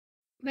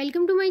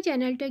Welcome to my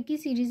channel Turkey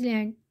Series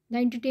Land, the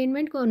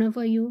entertainment corner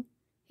for you.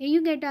 Here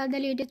you get all the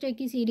latest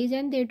Turkey series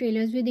and their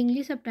trailers with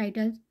English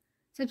subtitles.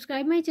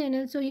 Subscribe my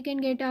channel so you can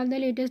get all the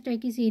latest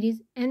Turkey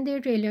series and their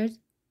trailers.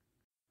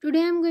 Today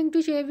I am going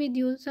to share with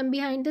you some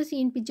behind the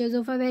scene pictures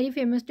of a very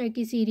famous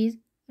Turkey series,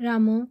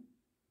 Ramo.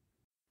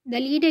 The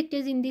lead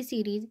actors in this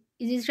series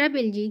is Esra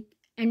Bilgç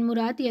and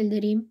Murat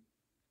Yaldirim.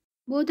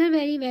 Both are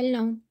very well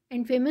known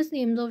and famous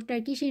names of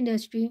Turkish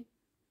industry.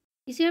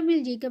 Esra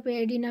Bilgç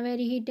appeared in a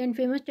very hit and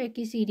famous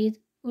Turkey series,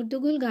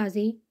 Urtugul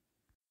Gazi,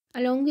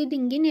 along with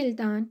Engin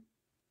Iltan.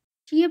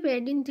 She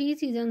appeared in 3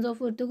 seasons of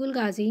Urtugul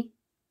Gazi.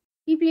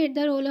 She played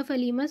the role of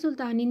Halima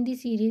Sultan in the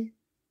series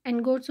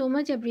and got so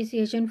much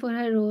appreciation for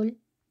her role.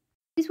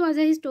 This was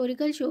a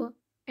historical show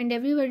and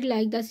everybody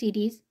liked the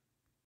series.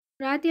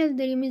 Murat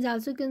Yildirim is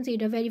also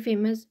considered very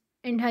famous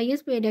and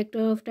highest paid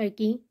actor of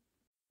Turkey.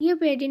 He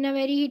appeared in a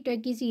very hit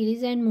Turkey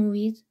series and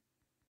movies.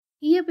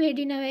 He appeared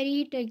in a very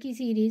hit Turkey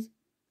series,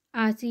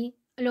 Asi,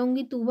 along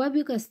with Tuba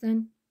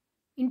Büyükaslan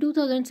in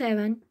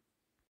 2007.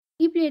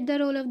 He played the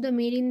role of the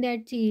mayor in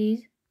that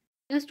series.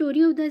 The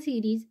story of the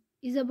series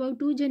is about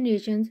two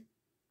generations.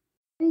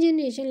 One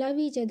generation love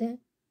each other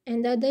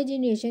and the other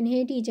generation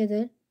hate each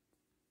other.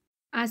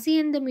 Asi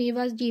and the mayor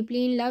was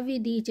deeply in love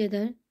with each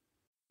other.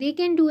 They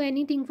can do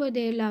anything for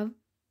their love.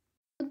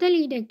 Both the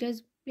lead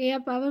actors play a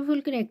powerful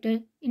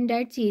character in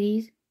that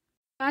series.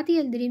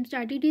 Fatih Yildirim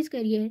started his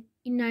career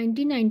in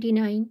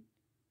 1999.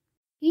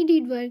 He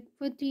did work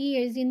for 3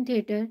 years in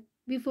theatre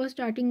before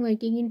starting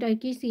working in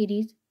Turkish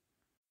series.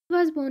 He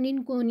was born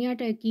in Konya,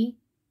 Turkey.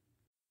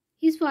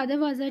 His father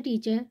was a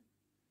teacher.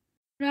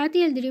 Murat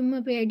Yildirim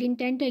appeared in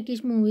 10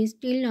 Turkish movies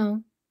till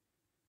now.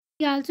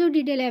 He also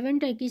did 11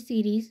 Turkish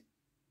series.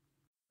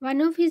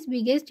 One of his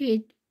biggest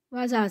hits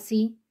was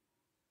Asi.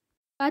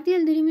 Murat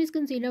Yildirim is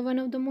considered one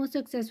of the most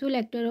successful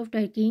actors of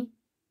Turkey.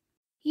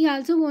 He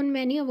also won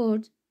many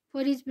awards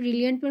for his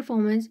brilliant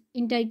performance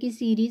in Turkish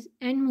series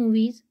and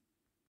movies.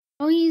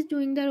 Now he is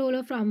doing the role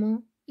of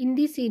Ramo in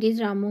this series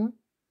Ramo,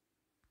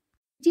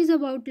 which is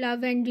about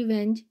love and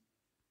revenge.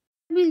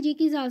 Bilgç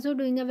is also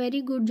doing a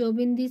very good job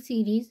in this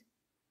series.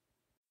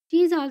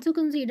 She is also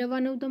considered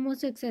one of the most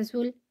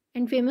successful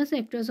and famous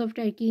actors of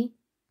Turkey.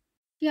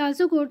 She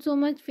also got so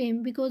much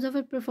fame because of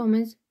her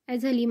performance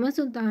as Halima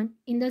Sultan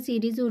in the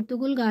series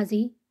Urtugul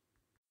Gazi.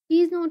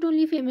 She is not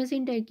only famous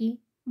in Turkey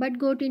but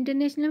got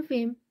international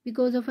fame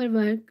because of her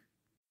work.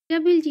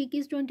 Esra Bilgç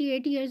is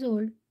 28 years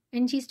old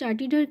and she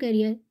started her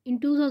career in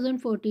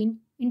 2014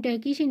 in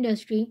Turkish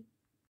industry.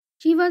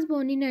 She was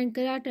born in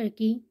Ankara,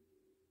 Turkey.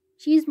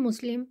 She is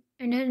Muslim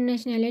and her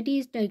nationality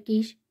is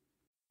Turkish.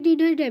 She did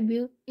her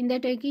debut in the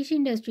Turkish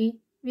industry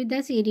with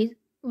the series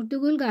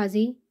Urtugul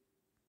Gazi. In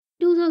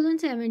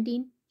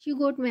 2017, she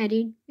got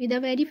married with a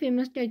very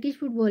famous Turkish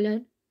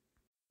footballer,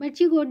 but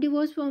she got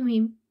divorced from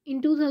him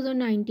in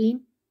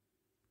 2019.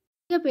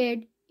 She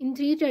appeared in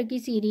 3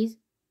 Turkish series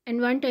and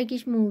 1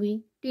 Turkish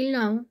movie till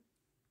now.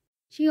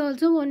 She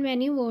also won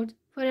many awards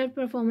for her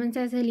performance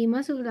as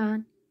Halima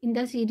Sultan in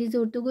the series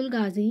Urtugul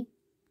Gazi.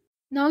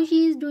 Now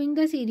she is doing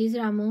the series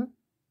Ramo.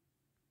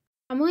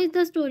 Ramo is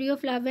the story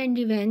of love and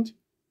revenge.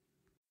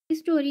 This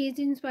story is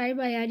inspired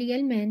by a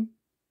real man,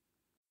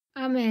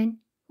 a man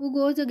who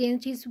goes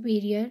against his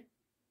superior.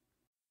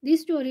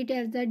 This story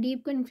tells the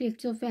deep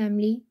conflicts of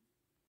family,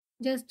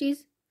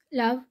 justice,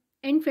 love,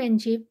 and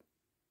friendship.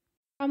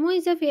 Ramo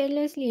is a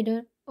fearless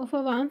leader of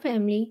a warm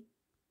family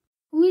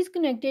who is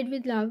connected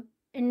with love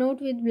and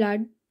not with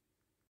blood.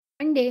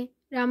 One day,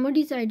 Ramo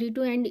decided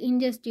to end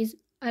injustice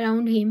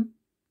around him.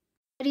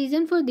 The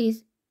reason for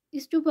this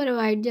is to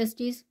provide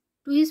justice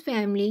to his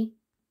family.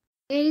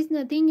 There is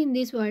nothing in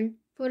this world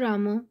for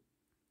Ramo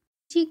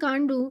which he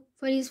can't do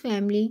for his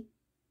family.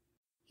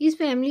 His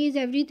family is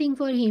everything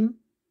for him.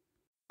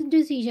 His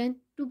decision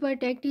to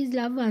protect his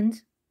loved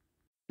ones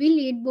will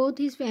lead both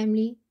his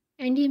family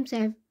and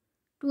himself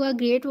to a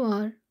great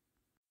war.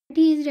 But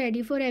he is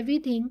ready for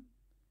everything.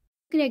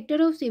 The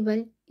character of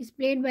Sybil is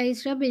played by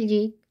Esra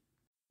Bilgç.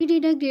 She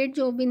did a great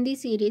job in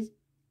this series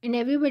and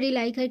everybody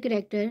liked her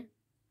character.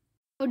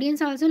 The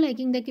audience also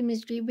liking the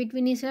chemistry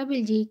between Esra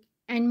Bilgç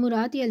and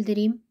Murat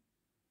Yildirim.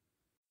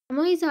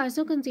 Ramo is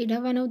also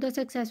considered one of the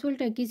successful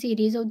Turkey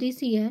series of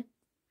this year.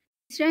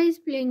 Esra is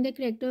playing the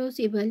character of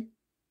Sybil,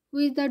 who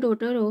is the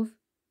daughter of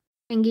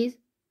Cengiz,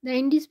 the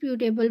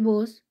indisputable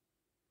boss.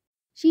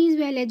 She is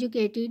well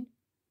educated,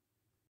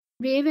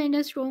 brave and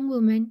a strong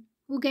woman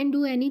who can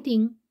do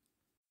anything.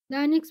 The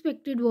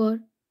unexpected war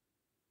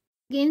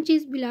against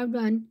his beloved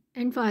one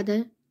and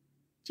father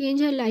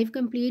changed her life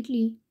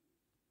completely.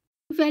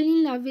 She fell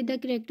in love with the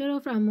character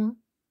of Ramo,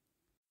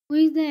 who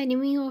is the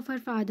enemy of her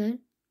father.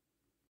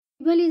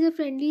 Sybil is a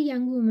friendly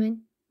young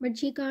woman, but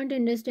she can't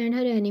understand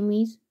her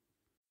enemies.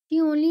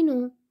 She only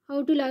knows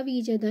how to love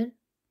each other.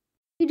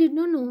 She did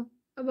not know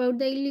about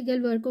the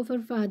illegal work of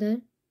her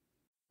father.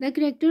 The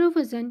character of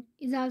Hassan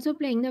is also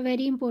playing a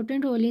very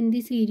important role in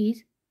the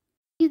series.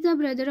 He is the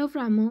brother of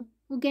Ramo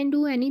who can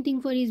do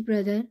anything for his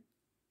brother.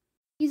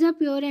 He is a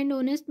pure and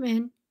honest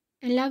man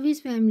and loves his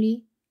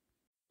family.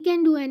 He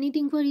can do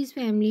anything for his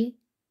family.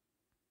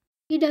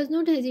 He does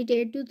not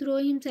hesitate to throw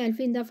himself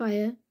in the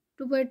fire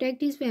to protect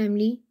his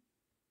family.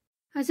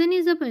 Hassan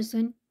is the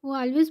person who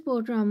always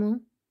supports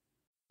Ramo.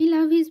 He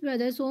loves his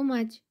brother so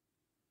much.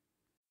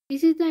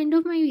 This is the end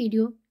of my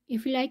video.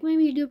 If you like my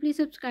video, please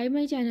subscribe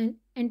my channel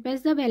and press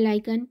the bell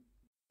icon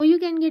so you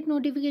can get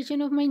notification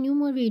of my new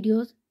more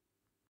videos.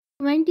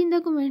 Comment in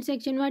the comment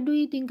section what do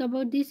you think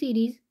about this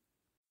series.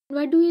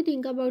 What do you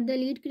think about the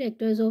lead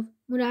characters of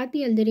Murat,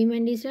 Yaldirim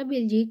and Esra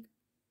Bilgç?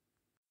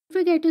 Don't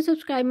forget to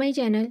subscribe my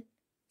channel.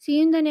 See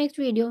you in the next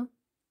video.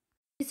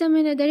 With some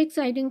another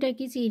exciting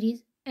Turkey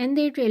series and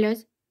their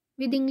trailers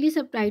with English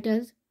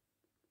subtitles.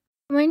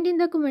 Comment in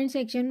the comment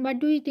section what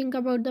do you think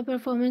about the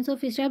performance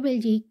of Esra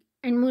Bilgç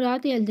and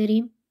Murat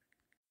Yaldirim.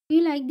 Do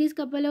you like this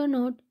couple or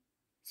not?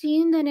 See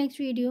you in the next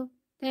video.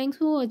 Thanks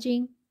for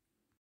watching.